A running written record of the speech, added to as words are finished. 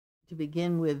To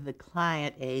begin with, the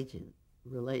client-agent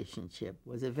relationship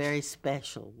was a very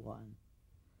special one.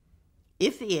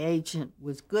 If the agent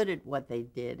was good at what they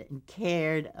did and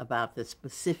cared about the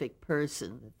specific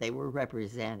person that they were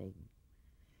representing,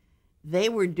 they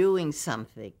were doing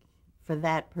something for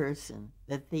that person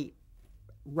that the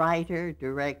writer,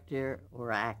 director,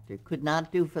 or actor could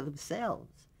not do for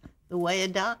themselves, the way a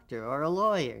doctor or a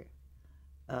lawyer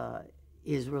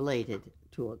is related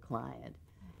to a client.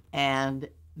 And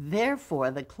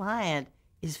therefore, the client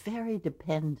is very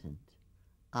dependent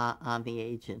on the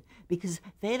agent, because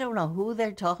they don't know who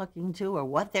they're talking to or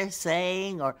what they're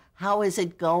saying or how is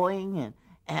it going,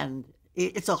 and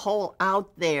it's a whole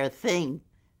out there thing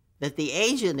that the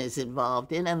agent is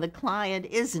involved in and the client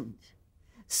isn't.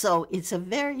 So it's a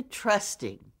very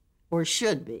trusting, or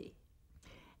should be,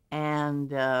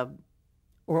 and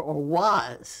or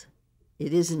was.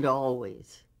 It isn't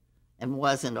always, and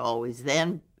wasn't always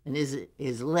then, and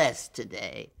is less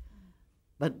today.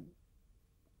 But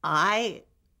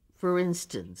for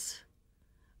instance,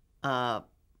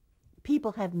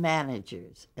 people have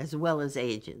managers as well as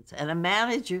agents, and a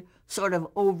manager sort of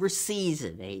oversees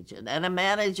an agent, and a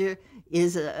manager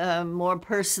is more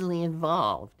personally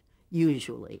involved,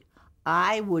 usually.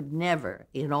 I would never,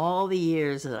 in all the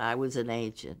years that I was an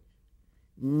agent,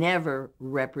 never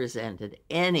represented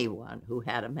anyone who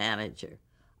had a manager.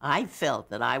 I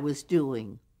felt that I was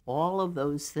doing all of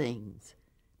those things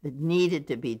that needed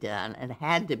to be done and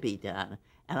had to be done,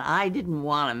 and I didn't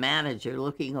want a manager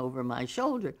looking over my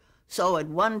shoulder. So at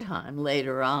one time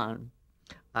later on,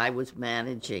 I was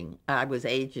agenting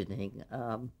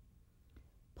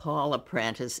Paula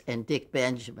Prentice and Dick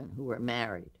Benjamin, who were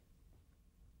married.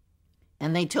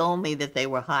 And they told me that they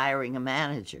were hiring a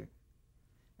manager.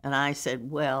 And I said,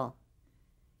 well,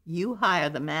 you hire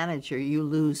the manager, you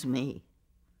lose me.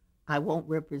 I won't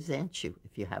represent you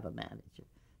if you have a manager.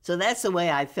 So that's the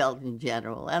way I felt in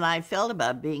general. And I felt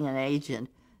about being an agent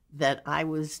that I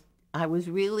was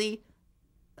really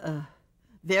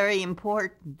very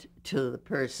important to the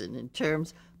person in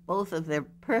terms both of their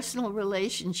personal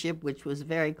relationship, which was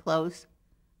very close.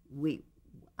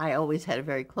 I always had a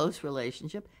very close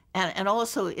relationship, and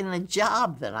also in the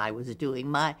job that I was doing,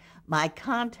 my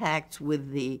contacts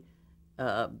with the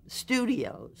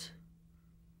studios.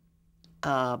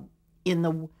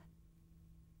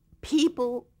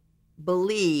 People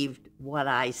believed what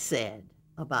I said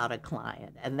about a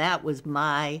client, and that was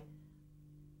the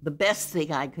best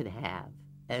thing I could have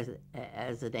as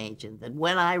an agent. That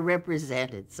when I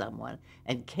represented someone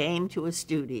and came to a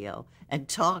studio and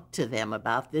talked to them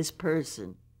about this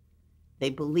person, they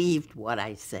believed what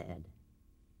I said.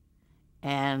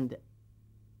 And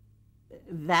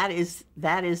that is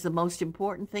the most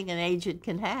important thing an agent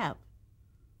can have.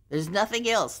 There's nothing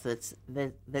else that's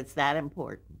that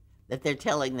important, that they're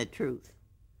telling the truth.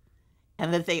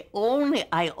 And that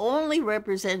I only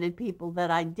represented people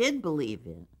that I did believe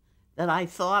in, that I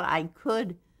thought I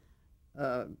could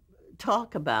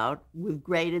talk about with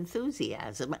great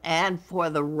enthusiasm and for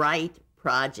the right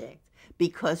project,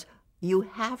 because you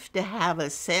have to have a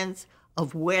sense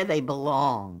of where they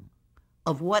belong,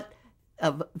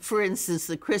 for instance,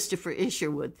 the Christopher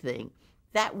Isherwood thing.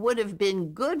 That would have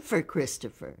been good for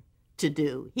Christopher to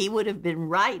do. He would have been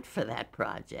right for that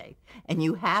project. And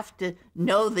you have to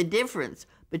know the difference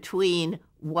between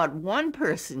what one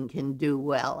person can do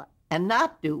well and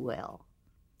not do well.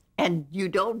 And you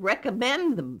don't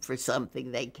recommend them for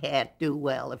something they can't do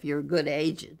well if you're a good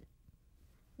agent.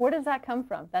 Where does that come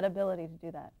from, that ability to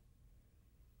do that?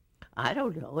 I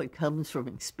don't know. It comes from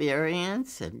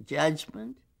experience and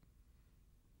judgment.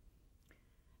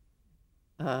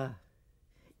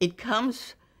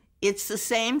 It's the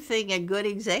same thing a good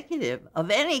executive of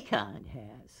any kind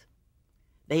has.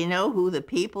 They know who the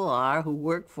people are who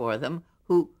work for them,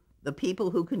 the people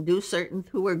who can do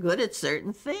who are good at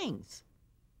certain things.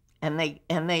 And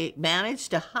they manage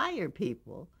to hire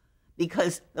people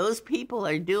because those people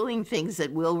are doing things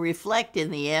that will reflect in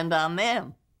the end on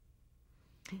them.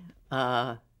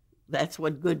 That's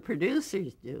what good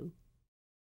producers do.